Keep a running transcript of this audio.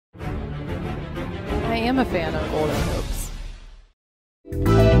am a fan of Golden Hoops.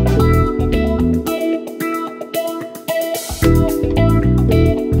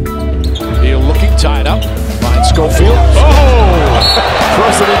 Neal looking tied up. Finds Schofield. Oh!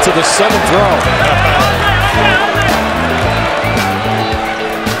 Throws it into the seventh row.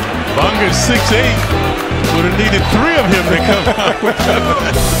 Bunga's 6'8". Would have needed 3 of him to come out with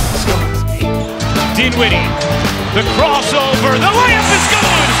Dinwiddie, the crossover, the layup is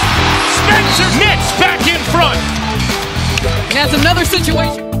good! Spencer Nets back in front! And that's another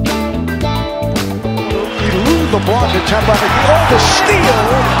situation. The block at Tampa. Oh, the steal.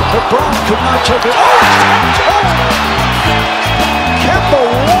 But Brown could not take it. Oh! Kemba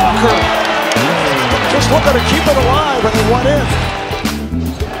Walker just looking to keep it alive, and they went in.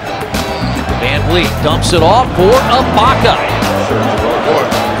 Van Vliet dumps it off for Ibaka.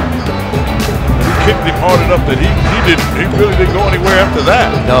 He kicked him hard enough that he really didn't go anywhere after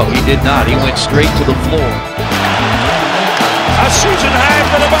that. No, he did not. He went straight to the floor. A season high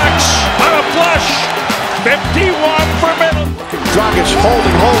for the Bucks on a flush. 51 for Middleton. Dragic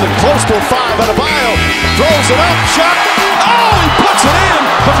holding, close to a 5. Adebayo throws it up, shot. Oh, he puts it in,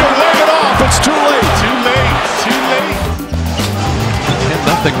 but they leg it off. It's too late. Too late. And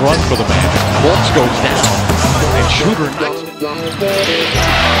nothing run for the man. Waltz goes down, and Shooter goes.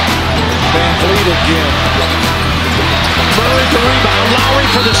 Van Vliet again. Murray the rebound, Lowry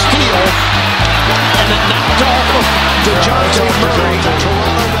for the steal, and then knocked off to Dejounte Murray.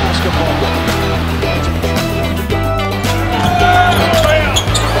 Toronto basketball.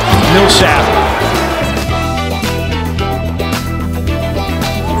 Millsap.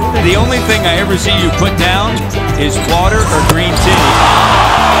 The only thing I ever see you put down is water or green tea.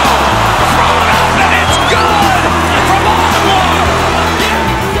 And it's good from Ottawa.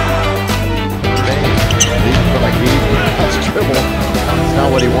 That's dribble. That's not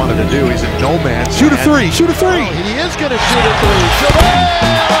what he wanted to do. He's in no man's Shoot a land. three. Shoot a three. Oh, he is going to shoot a 3.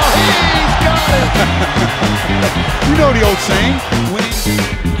 Jamal! He's got it. You know the old saying. Winning.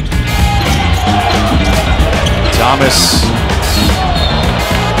 Thomas.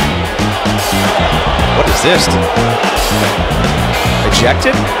 What is this?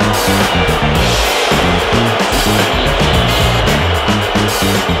 Ejected?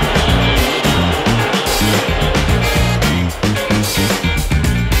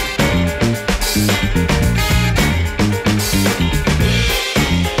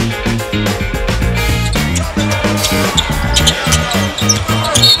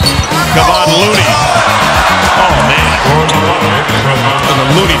 Come on, Looney. Oh, man. The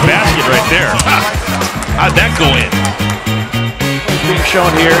Looney basket right there. How'd that go in? Being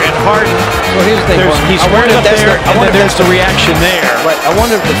shown here, and Harden. Well, here's the thing. He's squared up there, and then there's the reaction there. Right. I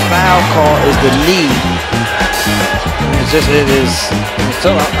wonder if the foul call is the knee. It's just, it is.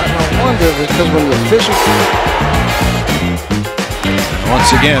 So I wonder if it's because when the official. Once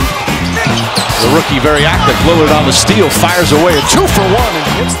again, the rookie very active. Lillard on the steal, fires away a 2 for 1 and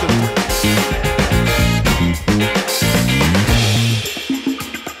hits the.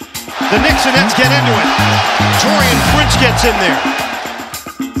 The Knicks and Nets get into it. Torian Prince gets in there.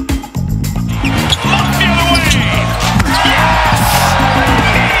 The other way. Yes!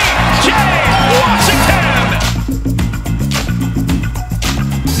 Jay Washington.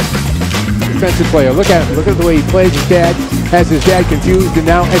 Defensive player. Look at him. Look at the way he plays his dad. Has his dad confused and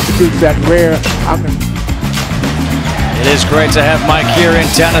now executes that rare. It is great to have Mike here in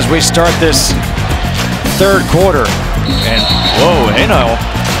town as we start this third quarter. And whoa, you know,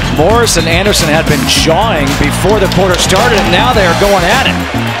 Morris and Anderson had been jawing before the quarter started, and now they are going at it.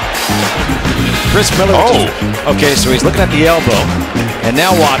 Chris Miller. Oh. Okay, so he's looking at the elbow, and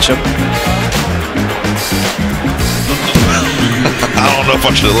now watch him. I don't know if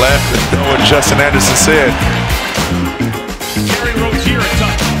I should have laughed at what Justin Anderson said. Terry Rozier a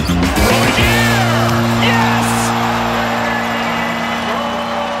touch. Rozier. Yes!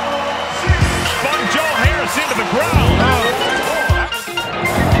 Spun Joe Harris into the ground.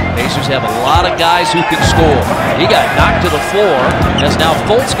 Pacers have a lot of guys who can score. He got knocked to the floor as now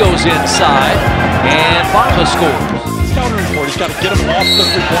Fultz goes inside and Bamba scores. He's countering for it. He's got to get him off the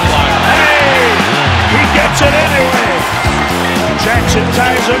three-point line. Hey! He gets it anyway. Jackson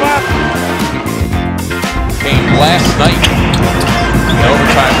ties him up. Came last night. The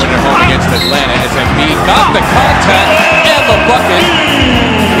overtime winner home against Atlanta as Embiid got the contact and the bucket.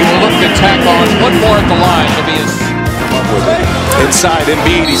 He will look to tack on one more at the line to be his. Inside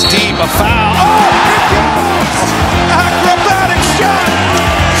Embiid, he's deep, a foul. Oh! Acrobatic shot!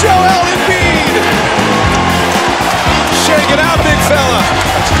 Joel Embiid! Shake it out, big fella!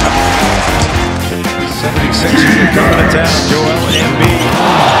 76ers are coming to town. Joel Embiid.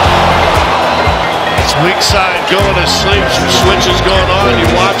 Weak side going to sleep. Some switches going on.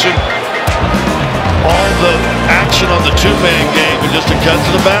 You're watching all the action on the two-man game and just a cut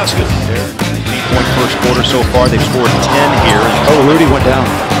to the basket. 8-point first quarter so far. They've scored 10 here. Oh, Rudy went down.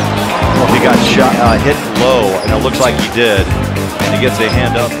 Well, he got shot, hit low, and it looks like he did. And he gets a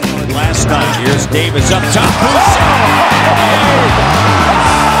hand up. Last night, here's Davis up top.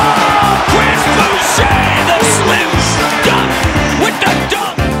 Chris Boucher, the slim dunk with the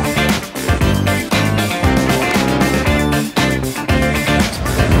dunk.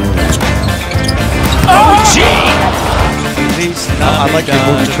 Oh, gee! I like the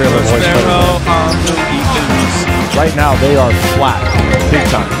movie trailer voice. Right now, they are flat, big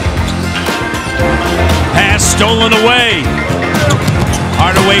time. Pass stolen away.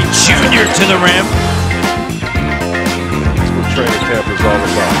 Hardaway Jr. to the rim. That's what training camp is all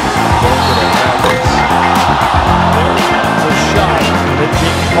about. Going to the habits. The shot that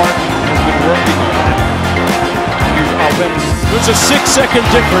James Harden has been working on. There's a 6-second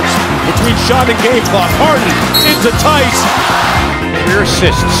difference between shot and game clock. Harden into Tice. Career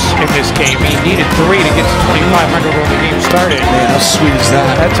assists in this game. He needed 3 to get to 2,500 when the game started. Man, how sweet is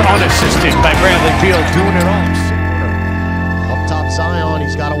that? That's unassisted by Bradley Beal doing it all. Up top Zion,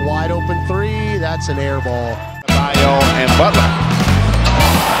 he's got a wide open 3. That's an air ball. Bayo and Butler.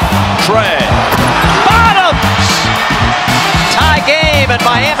 Trey. Bottoms! Tie game, and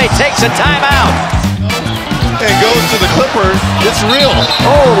Miami takes a timeout. And goes to the Clippers. It's real.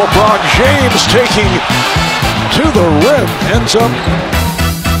 Oh, LeBron James taking to the rim. Ends up.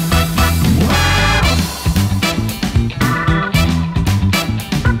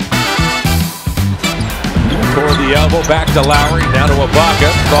 Toward the elbow, back to Lowry, down to Ibaka.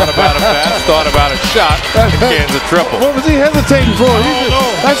 Thought about a pass, thought about a shot, and Kansas triple. What was he hesitating for?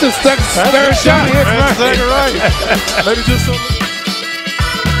 That's his second shot. That's right. Maybe just a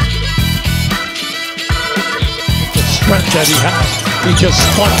Strength that he has. He just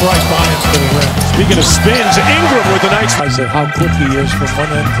spun right by him to the rim. Speaking of spins, Ingram with a nice. I said how quick he is from one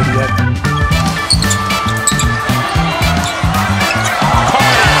end to the other.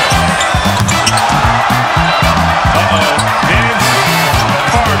 Vince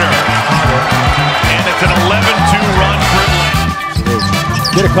Carter. And it's an 11-2 run for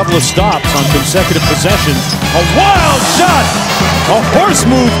Atlanta. Get a couple of stops on consecutive possessions. A wild shot. A horse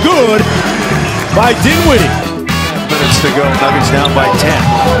move good by Dinwiddie. Minutes to go. Nuggets down by 10.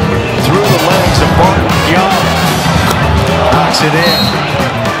 Through the legs of Barton. Young knocks it in.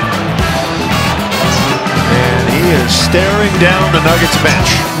 And he is staring down the Nuggets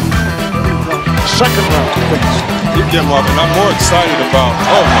bench. second round. Yeah, Marvin, I'm more excited about.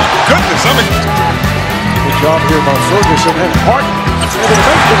 Oh my goodness! I mean, good job here by Ferguson and Harden. And they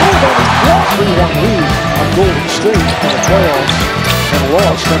make the move on the 3-1 lead on Golden State in the playoffs and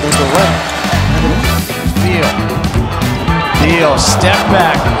lost under Durant. Beal, step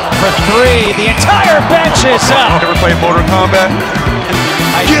back for 3. The entire bench is up. Ever play Mortal Kombat?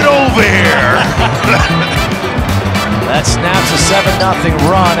 Get over here! That snaps a 7-0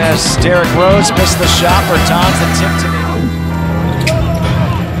 run as Derrick Rose missed the shot for Towns and tip to me.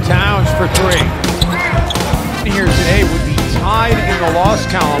 Towns for 3. Here today would be tied in the loss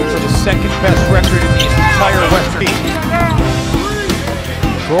column for the second best record in the entire Western.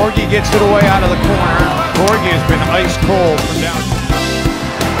 Gorgie gets it away out of the corner. Gorgie has been ice cold from down.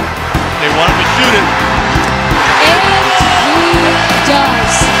 They want him to shoot it. And he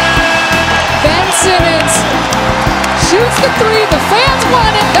does. Ben Simmons shoots the 3. The fans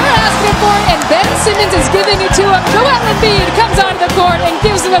want it. They're asking for it. And Ben Simmons is giving it to him. Joel Embiid comes onto the court and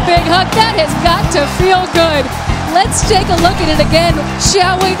gives him a big hug. That has got to feel good. Let's take a look at it again,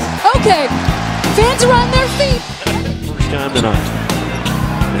 shall we? Okay. Fans are on their feet. First time tonight.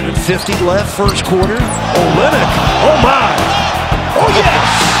 50 left, first quarter. Olynyk, oh my! Oh yes!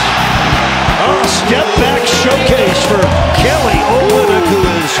 A step back showcase for Kelly Olynyk, who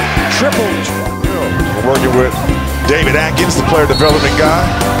is tripled. We're working with David Atkins, the player development guy.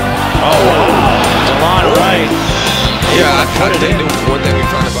 Oh wow! Delon Wright. Yeah, I think there was one thing we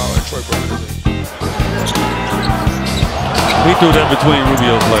talked about in Troy Brown. He threw that between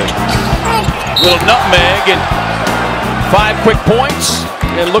Rubio's legs. Little nutmeg and 5 quick points.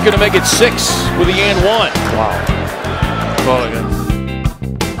 And looking to make it 6 with the and 1. Wow. Call again.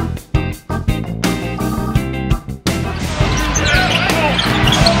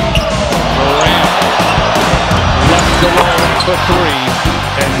 Durant left alone for 3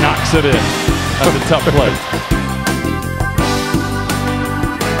 and knocks it in. That's a tough play.